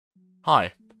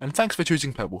Hi, and thanks for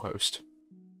choosing PebbleHost.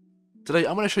 Today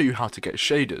I'm going to show you how to get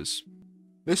shaders.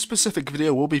 This specific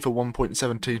video will be for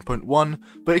 1.17.1,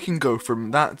 but it can go from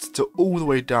that to all the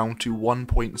way down to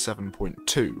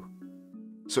 1.7.2.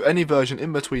 So any version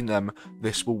in between them,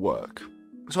 this will work.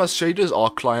 So as shaders are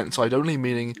client-side only,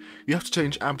 meaning you have to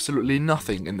change absolutely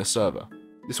nothing in the server.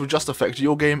 This will just affect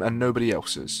your game and nobody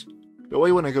else's. But where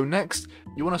you want to go next,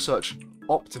 you want to search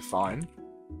Optifine,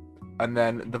 and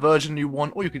then the version you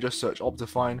want, or you can just search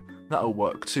Optifine, that'll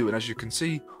work too. And as you can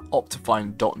see,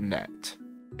 optifine.net.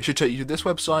 It should take you to this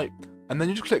website, and then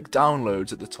you just click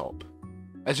downloads at the top.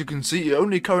 As you can see, it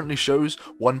only currently shows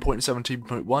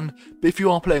 1.17.1, but if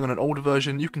you are playing on an older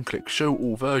version, you can click show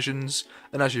all versions,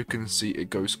 and as you can see,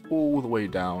 it goes all the way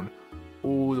down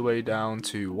to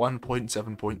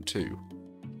 1.7.2.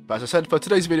 But as I said, for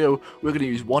today's video, we're going to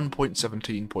use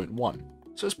 1.17.1.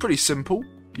 So it's pretty simple.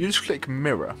 You just click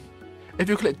mirror. If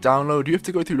you click download, you have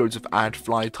to go through loads of ad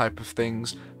fly type of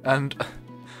things, and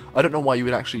I don't know why you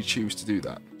would actually choose to do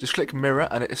that. Just click mirror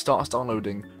and it starts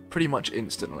downloading pretty much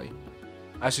instantly.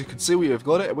 As you can see, we have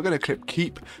got it. We're going to click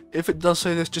keep. If it does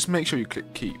say this, just make sure you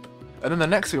click keep. And then the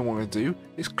next thing I want to do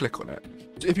is click on it.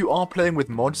 So if you are playing with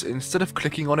mods, instead of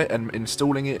clicking on it and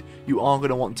installing it, you are going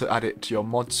to want to add it to your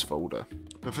mods folder.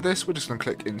 But for this, we're just going to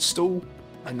click install,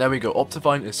 and there we go,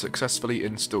 Optifine is successfully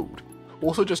installed.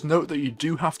 Also, just note that you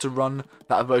do have to run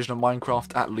that version of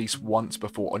Minecraft at least once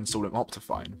before installing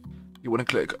Optifine. You want to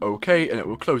click OK and it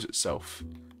will close itself.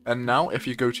 And now, if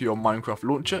you go to your Minecraft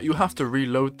launcher, you have to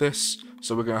reload this,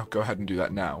 so we're going to go ahead and do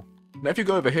that now. Now if you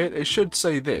go over here, it should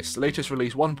say this, latest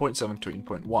release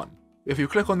 1.17.1. If you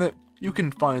click on it, you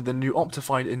can find the new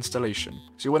Optifine installation.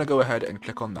 So you want to go ahead and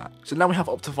click on that. So now we have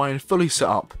Optifine fully set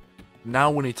up.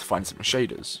 Now we need to find some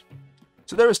shaders.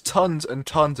 So there is tons and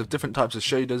tons of different types of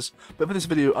shaders, but for this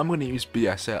video I'm going to use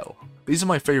BSL. These are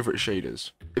my favourite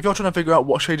shaders. If you're trying to figure out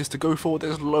what shaders to go for,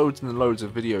 there's loads and loads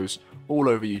of videos all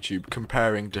over YouTube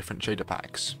comparing different shader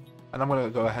packs. And I'm going to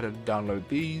go ahead and download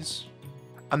these.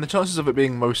 And the chances of it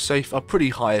being most safe are pretty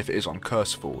high if it is on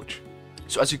CurseForge.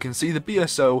 So as you can see, the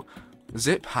BSL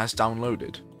zip has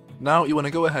downloaded. Now you want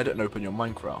to go ahead and open your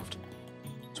Minecraft.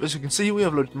 So as you can see, we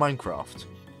have loaded Minecraft.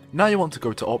 Now you want to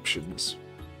go to options.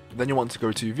 Then you want to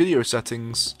go to video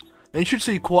settings, and you should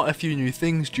see quite a few new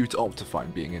things due to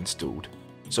Optifine being installed.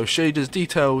 So shaders,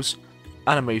 details,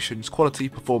 animations, quality,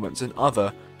 performance and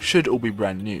other should all be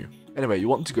brand new. Anyway, you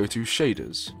want to go to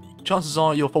shaders. Chances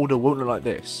are your folder won't look like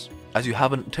this, as you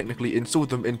haven't technically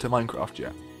installed them into Minecraft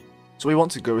yet. So where you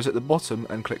want to go is at the bottom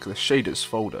and click the shaders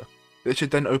folder. It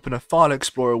should then open a file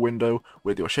explorer window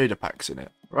with your shader packs in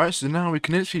it. Right, so now we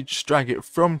can literally just drag it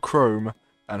from Chrome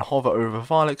and hover over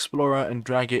File Explorer and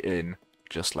drag it in,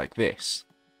 just like this.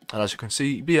 And as you can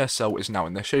see, BSL is now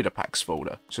in the Shader Packs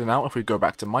folder. So now if we go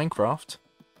back to Minecraft,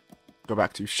 go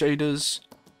back to Shaders,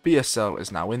 BSL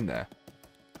is now in there.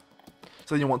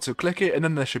 So then you want to click it and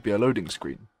then there should be a loading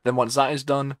screen. Then once that is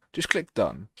done, just click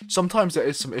Done. Sometimes there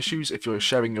is some issues if you're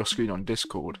sharing your screen on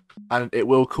Discord, and it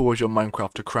will cause your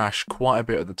Minecraft to crash quite a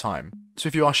bit of the time. So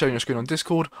if you are sharing your screen on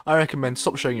Discord, I recommend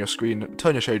stop sharing your screen,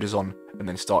 turn your shaders on, and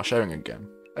then start sharing again.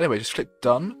 Anyway, just click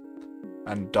Done,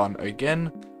 and Done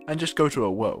again, and just go to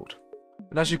a world.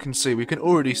 And as you can see, we can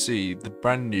already see the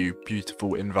brand new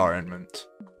beautiful environment.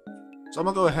 So I'm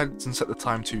going to go ahead and set the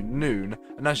time to noon,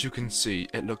 and as you can see,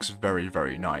 it looks very,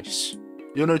 very nice.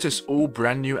 You'll notice all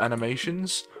brand new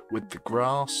animations with the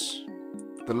grass,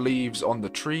 the leaves on the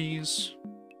trees.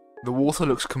 The water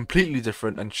looks completely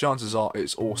different, and chances are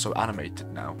it's also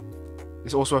animated now.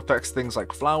 This also affects things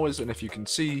like flowers, and if you can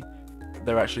see,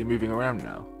 they're actually moving around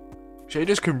now.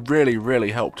 Shaders can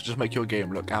really help to just make your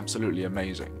game look absolutely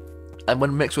amazing. And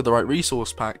when mixed with the right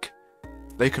resource pack,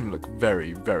 they can look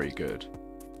very, very good.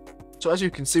 So as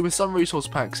you can see, with some resource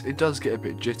packs, it does get a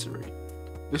bit jittery.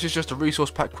 This is just a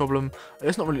resource pack problem, and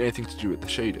it's not really anything to do with the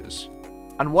shaders.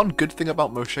 And one good thing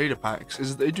about most shader packs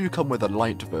is that they do come with a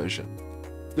light version.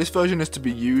 This version is to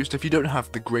be used if you don't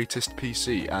have the greatest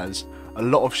PC, as a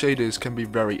lot of shaders can be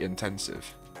very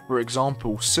intensive. For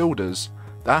example, Silders,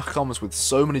 that comes with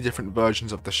so many different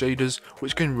versions of the shaders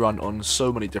which can run on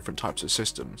so many different types of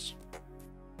systems.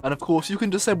 And of course you can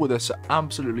disable this at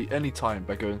absolutely any time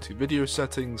by going to video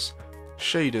settings,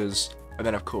 shaders, and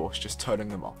then of course just turning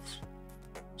them off.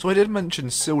 So I did mention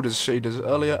Silders shaders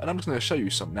earlier, and I'm just going to show you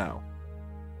some now.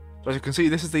 So as you can see,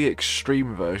 this is the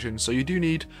extreme version, so you do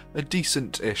need a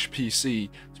decent-ish PC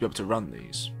to be able to run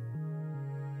these.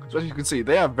 So as you can see,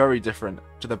 they are very different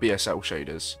to the BSL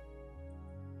shaders.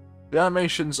 The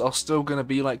animations are still going to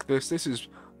be like this. This is,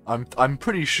 I'm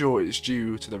pretty sure it's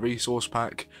due to the resource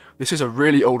pack. This is a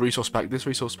really old resource pack. This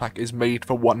resource pack is made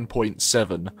for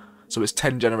 1.7. so it's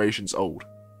 10 generations old.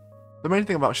 The main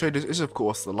thing about shaders is of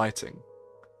course the lighting.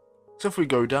 So if we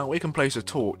go down, we can place a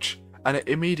torch, and it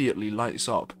immediately lights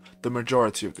up the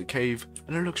majority of the cave,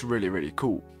 and it looks really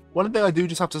cool. One thing I do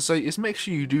just have to say is make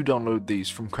sure you do download these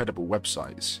from credible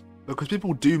websites, because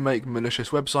people do make malicious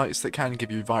websites that can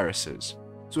give you viruses.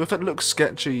 So if it looks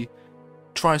sketchy,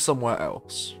 try somewhere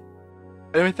else.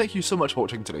 Anyway, thank you so much for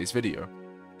watching today's video.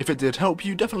 If it did help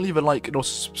you, definitely leave a like and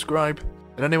also subscribe.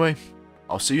 And anyway,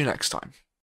 I'll see you next time.